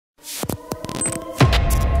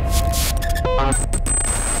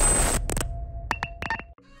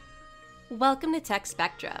Welcome to Tech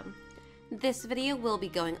Spectrum. This video will be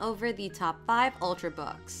going over the top 5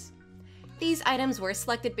 Ultrabooks. These items were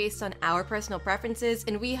selected based on our personal preferences,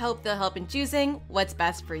 and we hope they'll help in choosing what's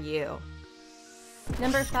best for you.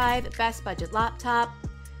 Number 5, Best Budget Laptop,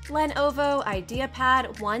 Lenovo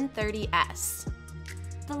IdeaPad 130S.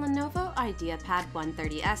 The Lenovo IdeaPad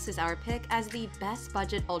 130S is our pick as the best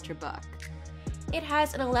budget Ultrabook. It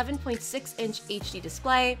has an 11.6-inch HD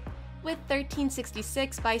display with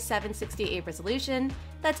 1366 by 768 resolution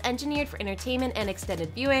that's engineered for entertainment and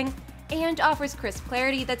extended viewing, and offers crisp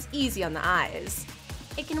clarity that's easy on the eyes.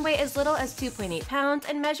 It can weigh as little as 2.8 pounds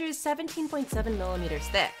and measures 17.7 millimeters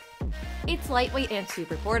thick. It's lightweight and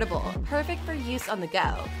super portable, perfect for use on the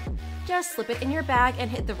go. Just slip it in your bag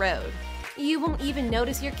and hit the road. You won't even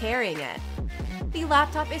notice you're carrying it. The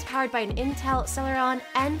laptop is powered by an Intel Celeron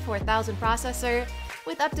N4000 processor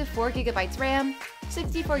with up to 4GB RAM,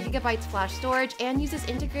 64GB flash storage, and uses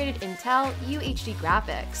integrated Intel UHD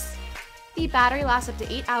graphics. The battery lasts up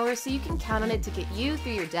to 8 hours, so you can count on it to get you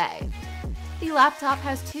through your day. The laptop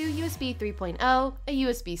has two USB 3.0, a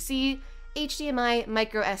USB-C, HDMI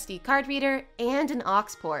microSD card reader, and an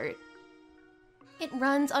aux port. It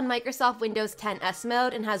runs on Microsoft Windows 10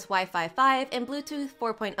 mode and has Wi-Fi 5 and Bluetooth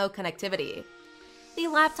 4.0 connectivity. The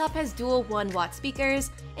laptop has dual 1-watt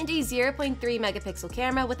speakers and a 0.3 megapixel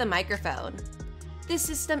camera with a microphone. This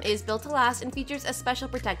system is built to last and features a special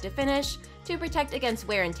protective finish to protect against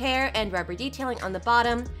wear and tear and rubber detailing on the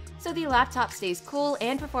bottom, so the laptop stays cool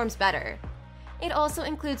and performs better. It also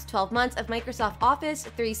includes 12 months of Microsoft Office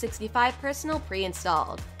 365 Personal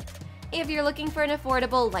pre-installed. If you're looking for an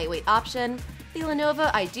affordable, lightweight option, the Lenovo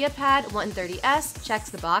IdeaPad 130S checks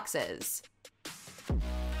the boxes.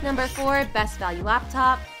 Number 4, Best Value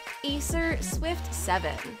Laptop, Acer Swift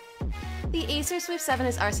 7. The Acer Swift 7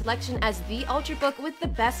 is our selection as the Ultrabook with the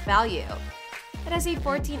best value. It has a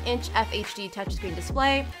 14-inch FHD touchscreen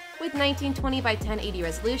display with 1920 by 1080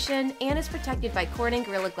 resolution and is protected by Corning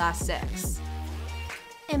Gorilla Glass 6.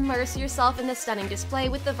 Immerse yourself in the stunning display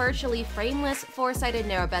with the virtually frameless 4-sided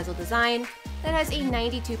narrow bezel design that has a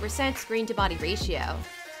 92% screen-to-body ratio.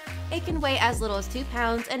 It can weigh as little as 2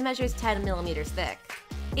 pounds and measures 10 millimeters thick.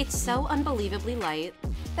 It's so unbelievably light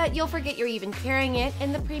that you'll forget you're even carrying it,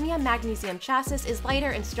 and the premium magnesium chassis is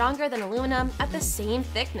lighter and stronger than aluminum at the same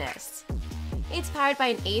thickness. It's powered by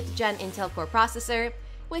an 8th gen Intel Core processor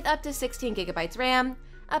with up to 16GB RAM,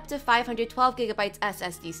 up to 512GB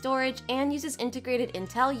SSD storage, and uses integrated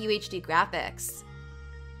Intel UHD graphics.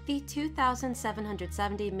 The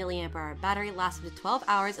 2,770 mAh battery lasts up to 12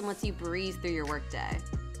 hours and lets you breeze through your workday.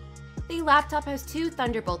 The laptop has two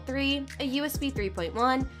Thunderbolt 3, a USB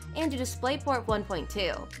 3.1, and a DisplayPort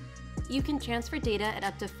 1.2. You can transfer data at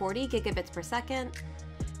up to 40 gigabits per second,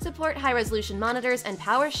 support high-resolution monitors, and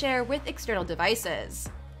PowerShare with external devices.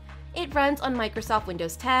 It runs on Microsoft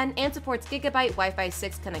Windows 10 and supports Gigabyte Wi-Fi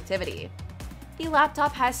 6 connectivity. The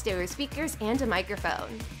laptop has stereo speakers and a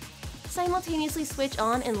microphone. Simultaneously switch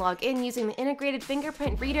on and log in using the integrated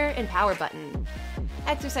fingerprint reader and power button.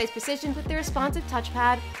 Exercise precision with the responsive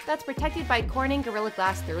touchpad that's protected by Corning Gorilla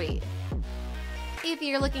Glass 3. If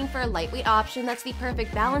you're looking for a lightweight option that's the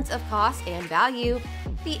perfect balance of cost and value,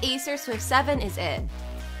 the Acer Swift 7 is it.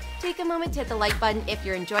 Take a moment to hit the like button if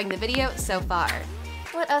you're enjoying the video so far.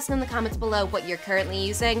 Let us know in the comments below what you're currently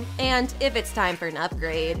using and if it's time for an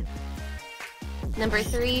upgrade. Number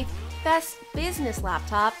 3, Best Business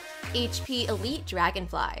Laptop, HP Elite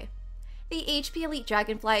Dragonfly. The HP Elite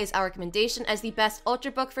Dragonfly is our recommendation as the best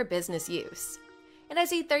Ultrabook for business use. It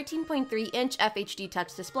has a 13.3-inch FHD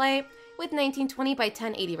touch display with 1920 by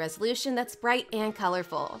 1080 resolution that's bright and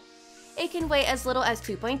colorful. It can weigh as little as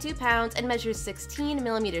 2.2 pounds and measures 16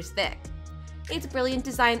 millimeters thick. Its brilliant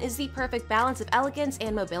design is the perfect balance of elegance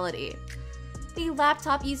and mobility. The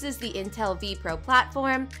laptop uses the Intel V Pro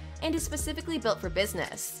platform and is specifically built for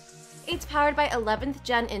business. It's powered by 11th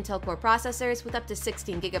gen Intel Core processors with up to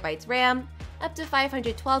 16GB RAM, up to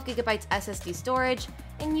 512GB SSD storage,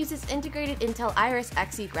 and uses integrated Intel Iris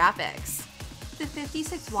Xe graphics. The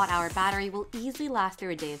 56 watt-hour battery will easily last through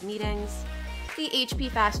a day of meetings. The HP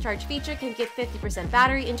Fast Charge feature can get 50%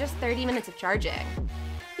 battery in just 30 minutes of charging.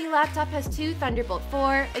 The laptop has two Thunderbolt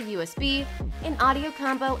 4, a USB, an audio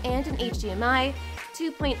combo, and an HDMI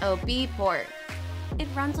 2.0B port. It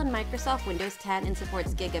runs on Microsoft Windows 10 and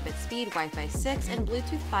supports gigabit speed Wi-Fi 6 and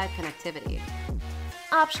Bluetooth 5 connectivity.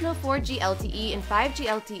 Optional 4G LTE and 5G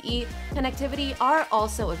LTE connectivity are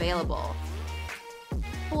also available.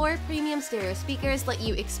 4 premium stereo speakers let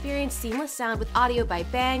you experience seamless sound with audio by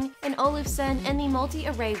Bang and Olufsen, and the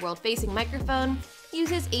multi-array world-facing microphone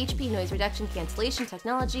uses HP noise reduction cancellation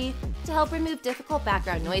technology to help remove difficult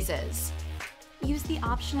background noises. Use the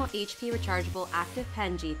optional HP rechargeable Active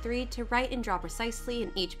Pen G3 to write and draw precisely in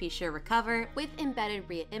HP Sure Recover with embedded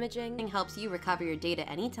RIA imaging and helps you recover your data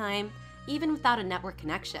anytime, even without a network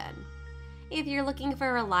connection. If you're looking for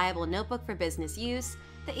a reliable notebook for business use,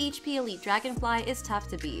 the HP Elite Dragonfly is tough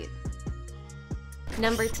to beat.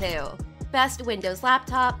 Number 2. Best Windows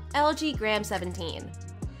Laptop, LG Gram 17.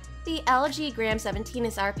 The LG Gram 17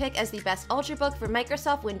 is our pick as the best Ultrabook for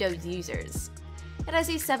Microsoft Windows users. It has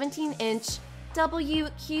a 17-inch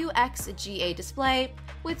WQXGA display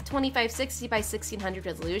with 2560 by 1600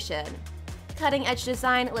 resolution. Cutting-edge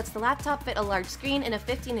design lets the laptop fit a large screen in a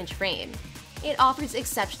 15-inch frame. It offers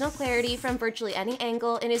exceptional clarity from virtually any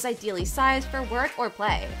angle and is ideally sized for work or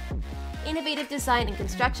play. Innovative design and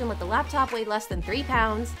construction let the laptop weigh less than 3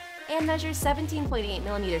 pounds and measures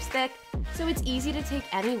 17.8mm thick, so it's easy to take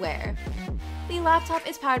anywhere. The laptop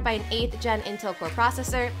is powered by an 8th Gen Intel Core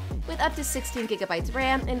processor with up to 16GB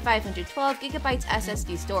RAM and 512GB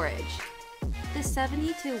SSD storage. The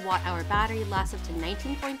 72Wh battery lasts up to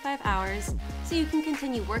 19.5 hours, so you can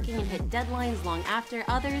continue working and hit deadlines long after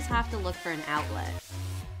others have to look for an outlet.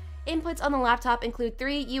 Inputs on the laptop include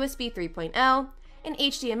 3 USB 3.0, an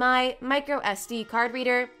HDMI, microSD card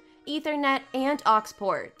reader, Ethernet, and aux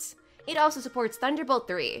ports. It also supports Thunderbolt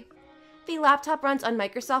 3. The laptop runs on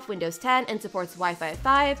Microsoft Windows 10 and supports Wi-Fi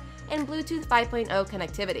 5 and Bluetooth 5.0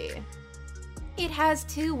 connectivity. It has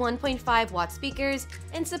 2 1.5-watt speakers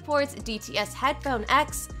and supports DTS Headphone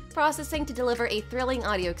X processing to deliver a thrilling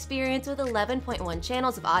audio experience with 11.1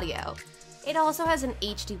 channels of audio. It also has an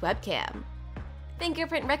HD webcam.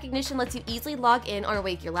 Fingerprint recognition lets you easily log in or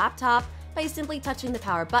wake your laptop by simply touching the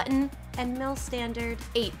power button, and MIL Standard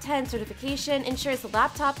 810 certification ensures the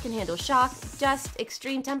laptop can handle shock, dust,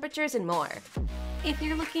 extreme temperatures, and more. If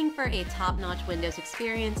you're looking for a top-notch Windows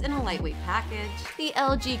experience in a lightweight package, the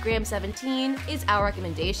LG Gram 17 is our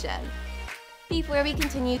recommendation. Before we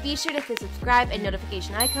continue, be sure to hit subscribe and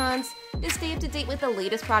notification icons to stay up to date with the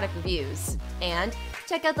latest product reviews, and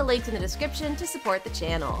check out the links in the description to support the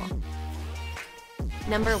channel.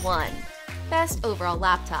 Number 1. Best Overall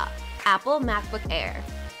Laptop, Apple MacBook Air.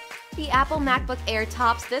 The Apple MacBook Air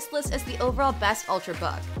tops this list as the overall best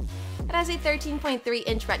Ultrabook. It has a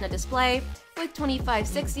 13.3-inch Retina display with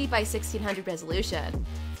 2560 by 1600 resolution.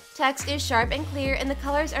 Text is sharp and clear, and the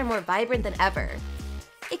colors are more vibrant than ever.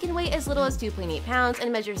 It can weigh as little as 2.8 pounds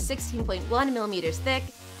and measures 16.1mm thick,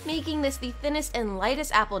 making this the thinnest and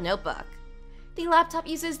lightest Apple notebook. The laptop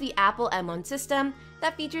uses the Apple M1 system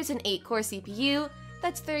that features an 8-core CPU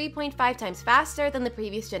that's 3.5 times faster than the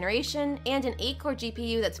previous generation and an 8-core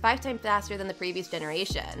GPU that's 5 times faster than the previous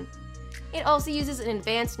generation. It also uses an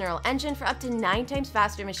advanced neural engine for up to 9 times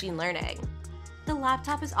faster machine learning. The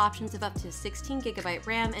laptop has options of up to 16GB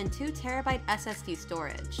RAM and 2TB SSD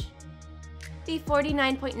storage. The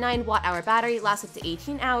 49.9Wh battery lasts up to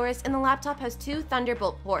 18 hours, and the laptop has 2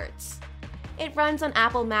 Thunderbolt ports. It runs on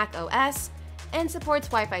Apple Mac OS and supports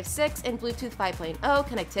Wi-Fi 6 and Bluetooth 5.0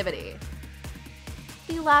 connectivity.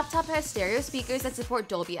 The laptop has stereo speakers that support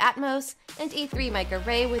Dolby Atmos and a 3-mic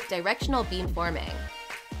array with directional beamforming.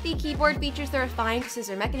 The keyboard features the refined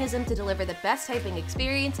scissor mechanism to deliver the best typing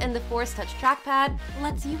experience, and the Force Touch trackpad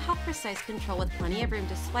lets you have precise control with plenty of room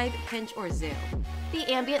to swipe, pinch, or zoom.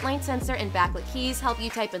 The ambient light sensor and backlit keys help you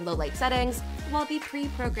type in low-light settings, while the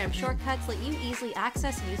pre-programmed shortcuts let you easily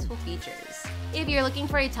access useful features. If you're looking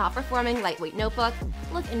for a top-performing lightweight notebook,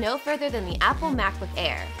 look no further than the Apple MacBook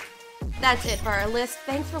Air. That's it for our list.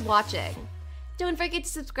 Thanks for watching. Don't forget to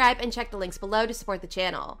subscribe and check the links below to support the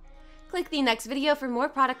channel. Click the next video for more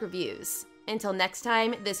product reviews. Until next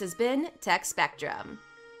time, this has been Tech Spectrum.